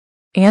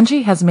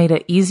Angie has made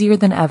it easier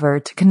than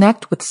ever to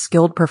connect with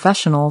skilled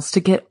professionals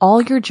to get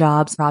all your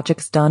jobs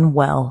projects done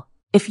well.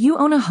 If you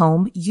own a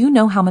home, you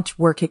know how much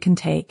work it can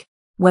take,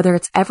 whether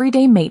it's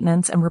everyday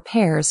maintenance and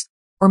repairs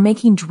or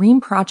making dream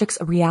projects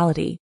a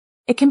reality.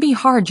 It can be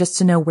hard just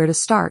to know where to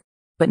start,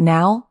 but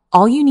now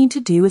all you need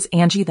to do is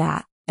Angie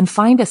that and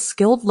find a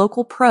skilled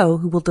local pro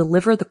who will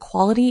deliver the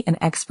quality and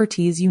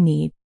expertise you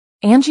need.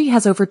 Angie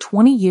has over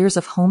 20 years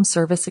of home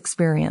service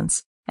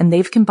experience, and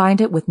they've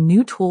combined it with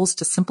new tools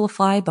to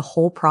simplify the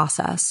whole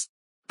process.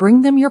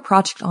 Bring them your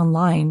project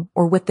online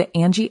or with the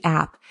Angie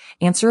app,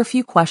 answer a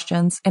few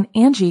questions, and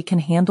Angie can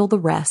handle the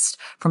rest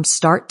from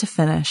start to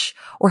finish,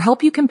 or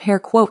help you compare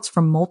quotes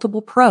from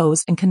multiple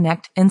pros and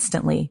connect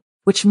instantly,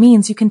 which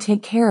means you can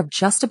take care of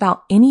just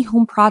about any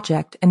home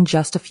project in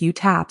just a few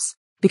taps.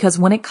 Because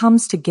when it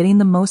comes to getting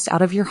the most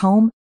out of your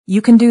home,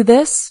 you can do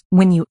this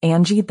when you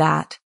Angie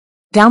that.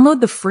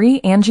 Download the free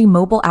Angie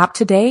mobile app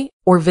today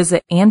or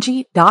visit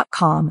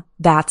Angie.com.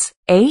 That's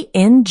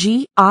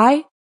ANGI.com.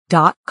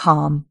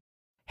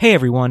 Hey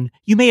everyone,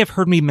 you may have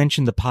heard me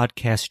mention the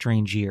podcast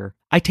Strange Year.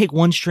 I take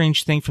one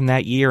strange thing from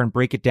that year and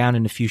break it down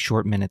in a few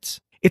short minutes.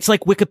 It's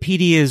like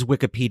Wikipedia's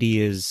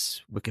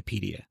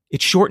Wikipedia.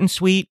 It's short and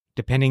sweet,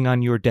 depending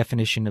on your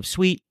definition of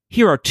sweet.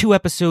 Here are 2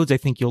 episodes I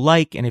think you'll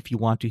like, and if you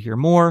want to hear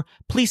more,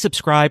 please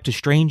subscribe to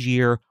Strange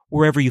Year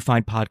wherever you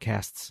find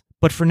podcasts.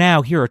 But for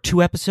now, here are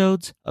 2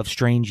 episodes of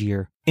Strange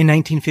Year. In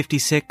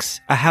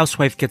 1956, a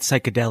housewife gets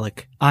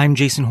psychedelic. I'm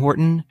Jason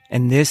Horton,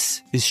 and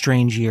this is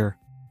Strange Year.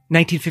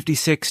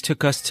 1956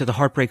 took us to the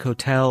Heartbreak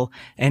Hotel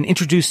and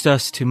introduced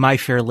us to My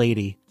Fair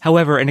Lady.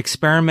 However, an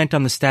experiment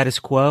on the status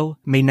quo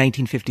made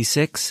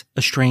 1956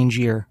 a strange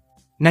year.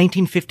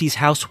 1950s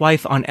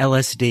housewife on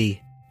LSD.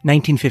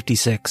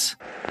 1956.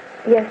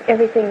 Yes,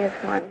 everything is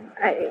one.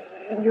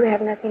 You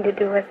have nothing to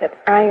do with it.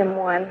 I am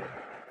one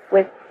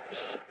with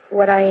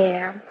what I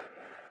am.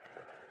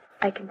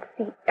 I can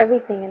see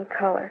everything in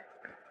color.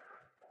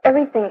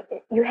 Everything.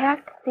 You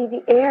have to see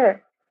the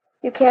air.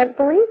 You can't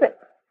believe it.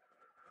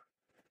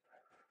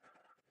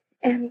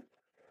 And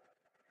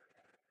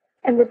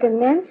the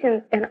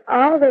dimensions and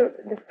all the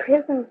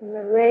prisms and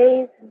the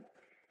rays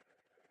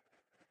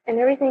and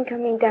everything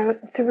coming down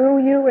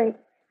through you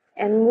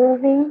and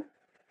moving.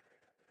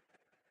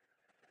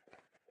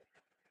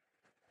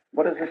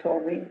 What does this all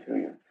mean to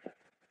you?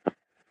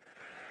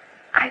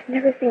 I've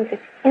never seen such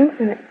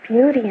infinite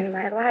beauty in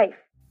my life.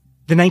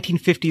 The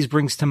 1950s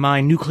brings to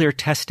mind nuclear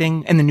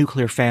testing and the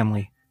nuclear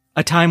family.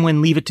 A time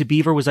when Leave It to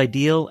Beaver was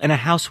ideal and a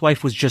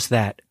housewife was just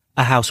that,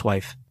 a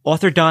housewife.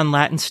 Author Don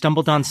Lattin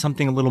stumbled on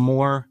something a little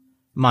more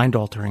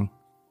mind-altering.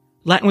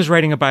 Lattin was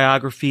writing a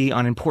biography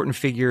on important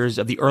figures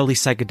of the early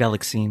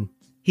psychedelic scene.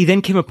 He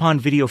then came upon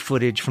video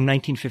footage from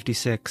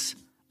 1956,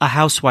 a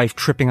housewife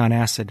tripping on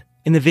acid.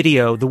 In the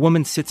video, the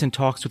woman sits and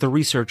talks with a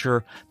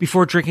researcher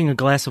before drinking a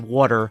glass of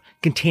water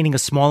containing a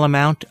small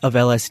amount of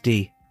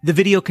LSD. The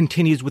video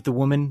continues with the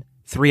woman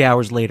 3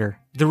 hours later.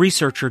 The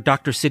researcher,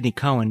 Dr. Sidney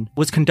Cohen,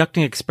 was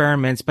conducting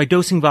experiments by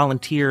dosing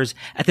volunteers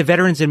at the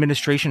Veterans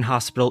Administration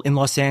Hospital in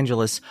Los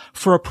Angeles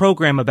for a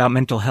program about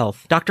mental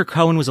health. Dr.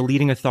 Cohen was a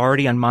leading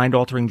authority on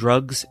mind-altering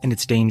drugs and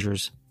its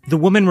dangers. The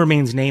woman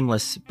remains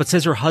nameless, but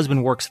says her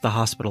husband works at the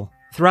hospital.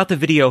 Throughout the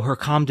video, her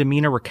calm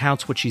demeanor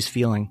recounts what she's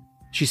feeling.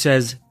 She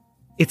says,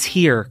 "It's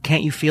here,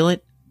 can't you feel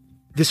it?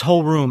 This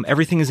whole room,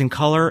 everything is in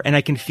color, and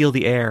I can feel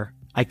the air.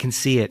 I can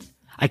see it.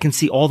 I can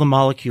see all the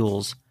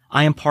molecules.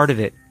 I am part of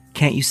it.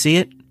 Can't you see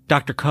it?"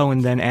 Dr.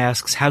 Cohen then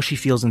asks how she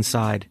feels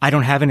inside. "I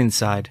don't have an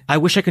inside. I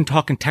wish I could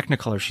talk in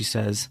Technicolor," she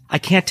says. "I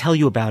can't tell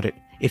you about it.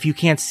 If you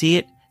can't see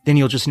it, then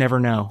you'll just never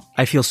know.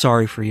 I feel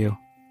sorry for you."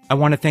 I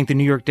want to thank the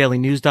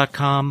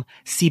NewYorkDailyNews.com,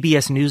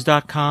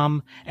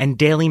 CBSNews.com, and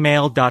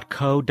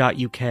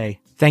DailyMail.co.uk.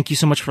 Thank you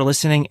so much for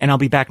listening, and I'll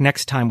be back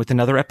next time with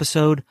another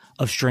episode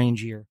of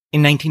Strange Year.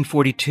 In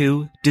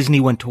 1942, Disney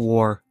went to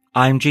war.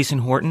 I'm Jason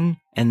Horton,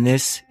 and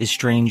this is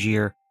Strange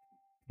Year.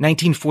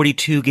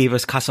 1942 gave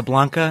us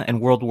Casablanca and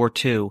World War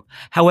II.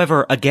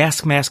 However, a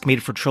gas mask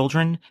made for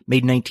children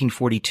made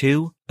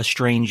 1942 a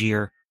strange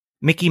year.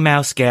 Mickey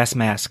Mouse gas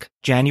mask,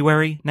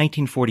 January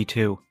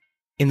 1942.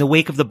 In the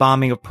wake of the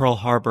bombing of Pearl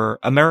Harbor,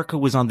 America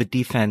was on the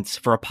defense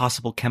for a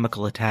possible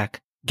chemical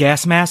attack.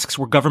 Gas masks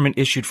were government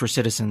issued for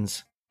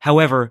citizens.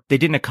 However, they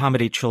didn't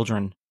accommodate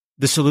children.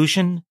 The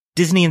solution?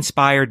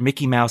 Disney-inspired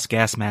Mickey Mouse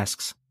gas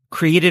masks.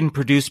 Created and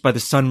produced by the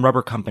Sun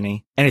Rubber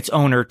Company and its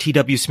owner,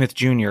 T.W. Smith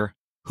Jr.,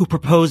 who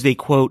proposed a,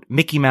 quote,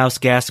 Mickey Mouse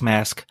gas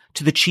mask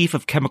to the Chief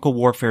of Chemical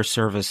Warfare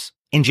Service.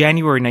 In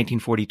January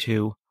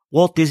 1942,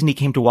 Walt Disney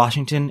came to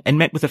Washington and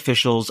met with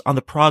officials on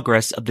the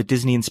progress of the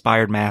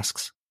Disney-inspired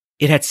masks.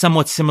 It had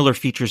somewhat similar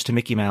features to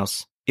Mickey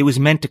Mouse. It was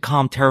meant to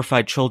calm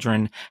terrified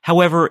children.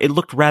 However, it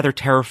looked rather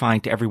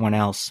terrifying to everyone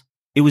else.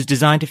 It was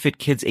designed to fit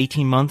kids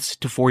 18 months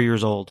to 4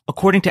 years old.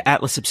 According to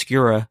Atlas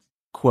Obscura,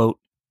 quote,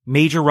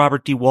 Major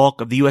Robert D. Walk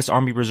of the U.S.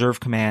 Army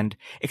Reserve Command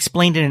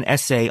explained in an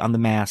essay on the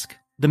mask.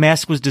 The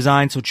mask was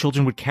designed so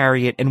children would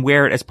carry it and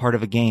wear it as part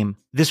of a game.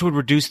 This would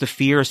reduce the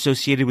fear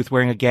associated with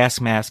wearing a gas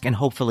mask and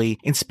hopefully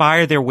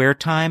inspire their wear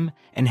time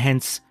and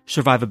hence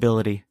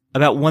survivability.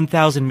 About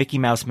 1,000 Mickey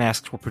Mouse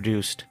masks were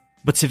produced,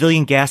 but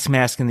civilian gas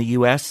masks in the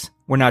US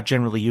were not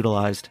generally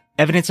utilized.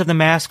 Evidence of the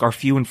mask are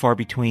few and far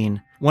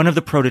between. One of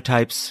the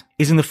prototypes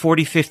is in the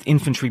 45th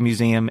Infantry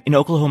Museum in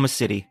Oklahoma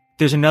City.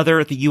 There's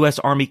another at the U.S.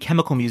 Army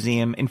Chemical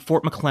Museum in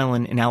Fort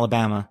McClellan in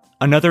Alabama,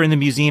 another in the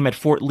museum at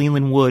Fort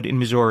Leland Wood in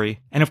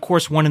Missouri, and of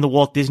course one in the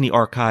Walt Disney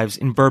Archives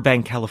in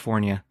Burbank,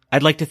 California.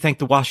 I'd like to thank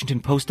the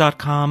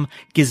WashingtonPost.com,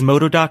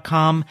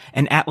 Gizmodo.com,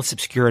 and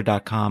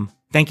AtlasObscura.com.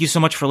 Thank you so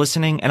much for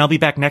listening, and I'll be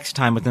back next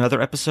time with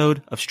another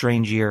episode of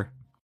Strange Year.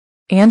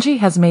 Angie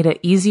has made it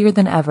easier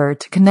than ever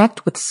to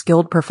connect with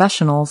skilled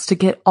professionals to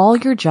get all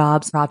your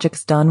jobs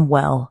projects done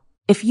well.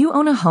 If you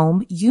own a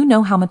home, you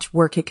know how much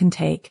work it can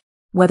take,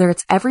 whether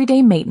it's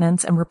everyday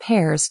maintenance and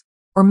repairs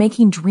or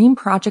making dream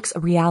projects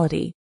a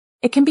reality.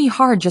 It can be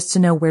hard just to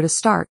know where to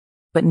start,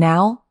 but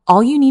now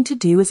all you need to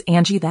do is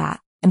Angie that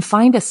and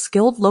find a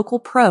skilled local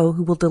pro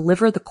who will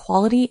deliver the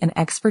quality and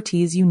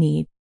expertise you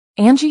need.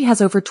 Angie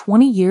has over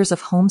 20 years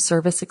of home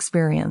service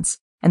experience,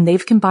 and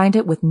they've combined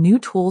it with new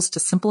tools to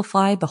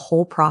simplify the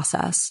whole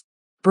process.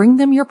 Bring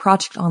them your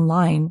project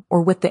online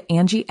or with the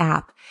Angie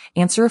app,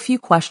 answer a few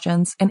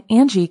questions, and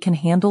Angie can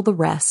handle the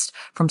rest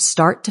from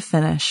start to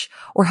finish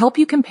or help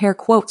you compare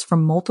quotes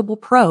from multiple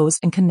pros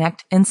and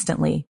connect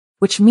instantly,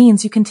 which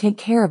means you can take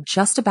care of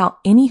just about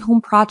any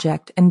home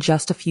project in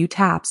just a few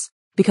taps.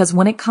 Because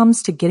when it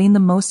comes to getting the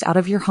most out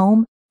of your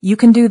home, you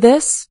can do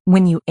this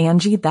when you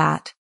Angie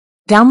that.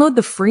 Download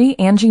the free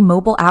Angie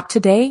mobile app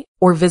today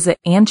or visit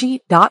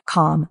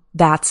Angie.com.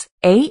 That's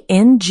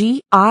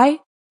ANGI.com.